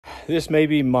this may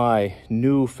be my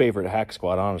new favorite hack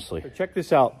squat, honestly. Check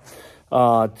this out.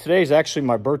 Today is actually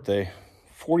my birthday.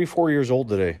 44 years old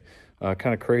today.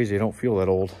 Kind of crazy. I don't feel that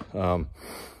old.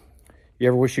 You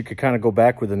ever wish you could kind of go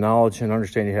back with the knowledge and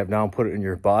understanding you have now and put it in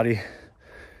your body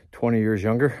 20 years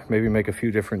younger? Maybe make a few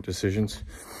different decisions.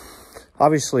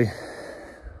 Obviously,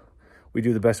 we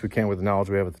do the best we can with the knowledge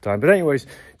we have at the time. But anyways,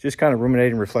 just kind of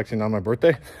ruminating, reflecting on my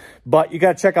birthday. But you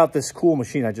got to check out this cool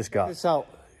machine I just got. Check this out.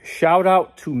 Shout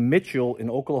out to Mitchell in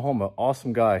Oklahoma.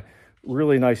 Awesome guy.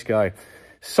 Really nice guy.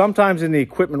 Sometimes in the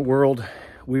equipment world,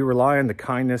 we rely on the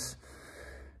kindness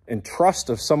and trust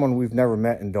of someone we've never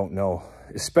met and don't know.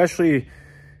 Especially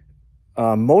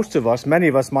most of us, many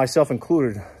of us, myself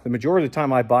included, the majority of the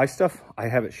time I buy stuff, I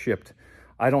have it shipped.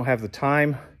 I don't have the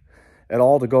time at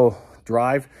all to go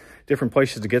drive different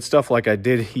places to get stuff like I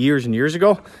did years and years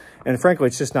ago. And frankly,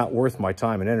 it's just not worth my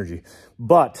time and energy.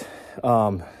 But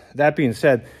that being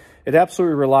said, it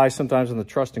absolutely relies sometimes on the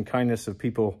trust and kindness of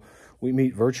people we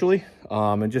meet virtually.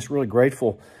 And just really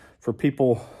grateful for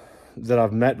people that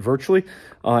I've met virtually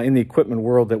in the equipment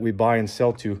world that we buy and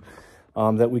sell to,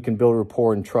 that we can build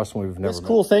rapport and trust when we've never met. This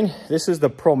cool thing, this is the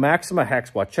Promaxima hack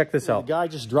squat. Check this out. The guy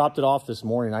just dropped it off this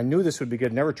morning. I knew this would be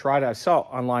good. Never tried it. I saw it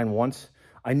online once.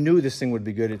 I knew this thing would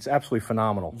be good. It's absolutely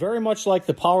phenomenal. Very much like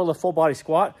the powerlift full body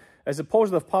squat, as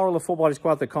opposed to the powerlift full body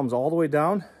squat that comes all the way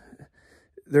down.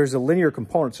 There's a linear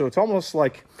component. So it's almost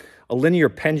like a linear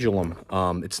pendulum.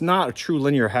 It's not a true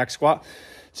linear hack squat.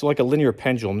 It's like a linear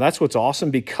pendulum. That's what's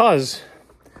awesome because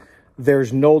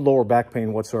there's no lower back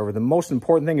pain whatsoever. The most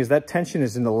important thing is that tension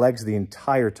is in the legs the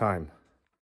entire time.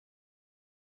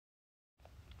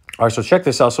 All right, so check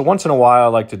this out. So once in a while, I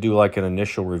like to do like an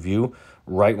initial review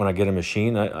right when I get a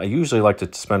machine. I usually like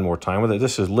to spend more time with it.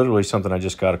 This is literally something I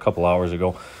just got a couple hours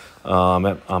ago.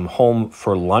 I'm home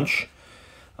for lunch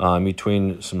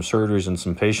between some surgeries and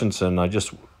some patients, and I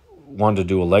just wanted to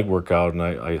do a leg workout, and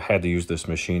I had to use this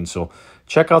machine. So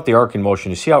check out the arcing motion.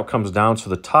 You see how it comes down? So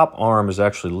the top arm is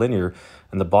actually linear,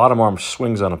 and the bottom arm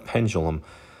swings on a pendulum.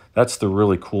 That's the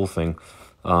really cool thing.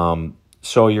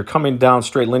 So you're coming down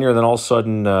straight linear, then all of a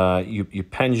sudden you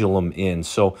pendulum in.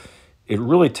 So it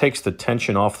really takes the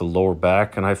tension off the lower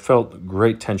back, and I felt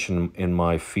great tension in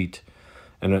my feet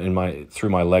and through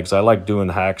my legs. I like doing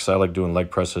hacks. I like doing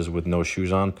leg presses with no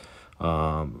shoes on.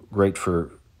 Great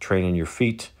for training your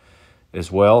feet as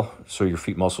well, so your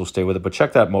feet muscles stay with it. But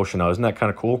check that motion out. Isn't that kind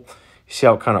of cool? You see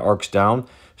how it kind of arcs down?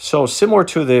 So similar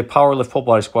to the powerlift full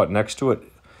body squat next to it,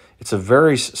 it's a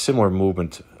very similar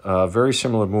movement. Very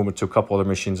similar movement to a couple other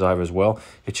machines I have as well.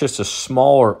 It's just a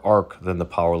smaller arc than the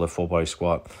powerlift full body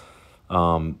squat.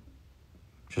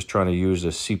 Just trying to use a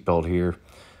seatbelt here.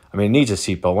 I mean, it needs a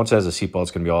seatbelt. Once it has a seatbelt,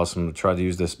 it's going to be awesome. I tried to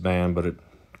use this band, but it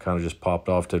kind of just popped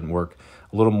off, didn't work.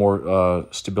 A little more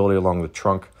stability along the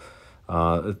trunk.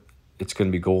 It's going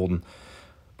to be golden.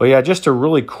 But yeah, just a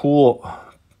really cool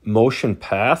motion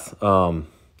path.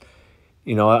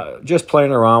 You know, just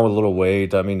playing around with a little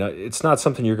weight. I mean, it's not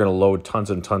something you're going to load tons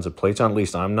and tons of plates on. At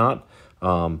least I'm not.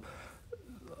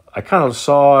 I kind of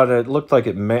saw it. It looked like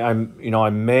it may. I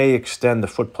may extend the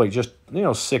foot plate just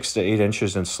 6 to 8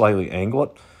 inches and slightly angle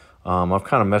it. I'm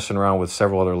kind of messing around with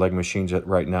several other leg machines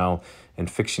right now and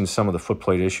fixing some of the foot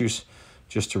plate issues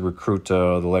just to recruit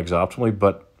the legs optimally.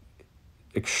 But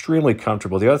extremely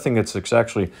comfortable. The other thing, it's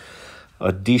actually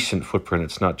a decent footprint.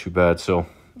 It's not too bad. So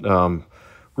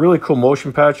really cool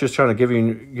motion patch. Just trying to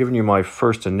giving you my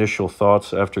first initial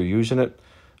thoughts after using it.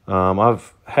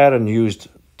 I've had and used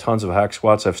tons of hack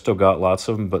squats. I've still got lots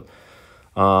of them, but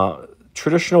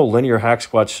traditional linear hack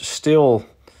squats still,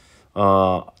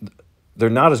 they're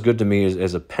not as good to me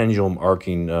as a pendulum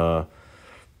arcing,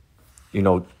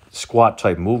 squat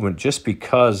type movement, just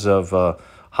because of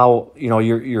how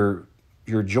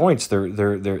your joints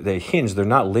they hinge. They're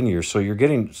not linear, so you're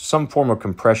getting some form of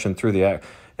compression through the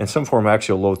and some form of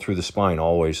axial load through the spine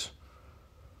always.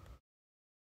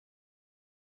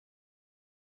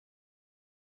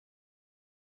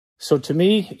 So to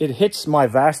me, it hits my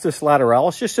vastus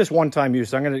lateralis, just this one-time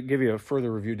use. I'm going to give you a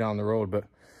further review down the road, but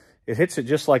it hits it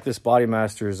just like this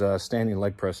Bodymaster's standing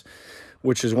leg press,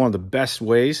 which is one of the best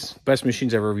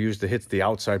machines I've ever used to hit the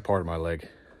outside part of my leg.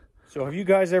 So have you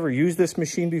guys ever used this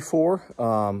machine before?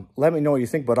 Let me know what you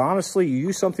think. But honestly, you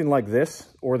use something like this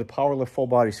or the powerlift full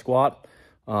body squat,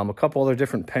 a couple other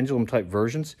different pendulum type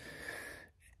versions,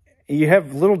 you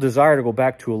have little desire to go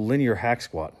back to a linear hack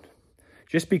squat.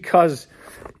 Just because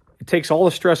it takes all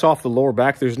the stress off the lower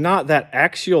back. There's not that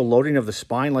axial loading of the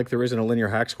spine like there is in a linear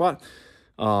hack squat.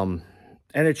 And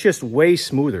it's just way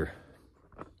smoother.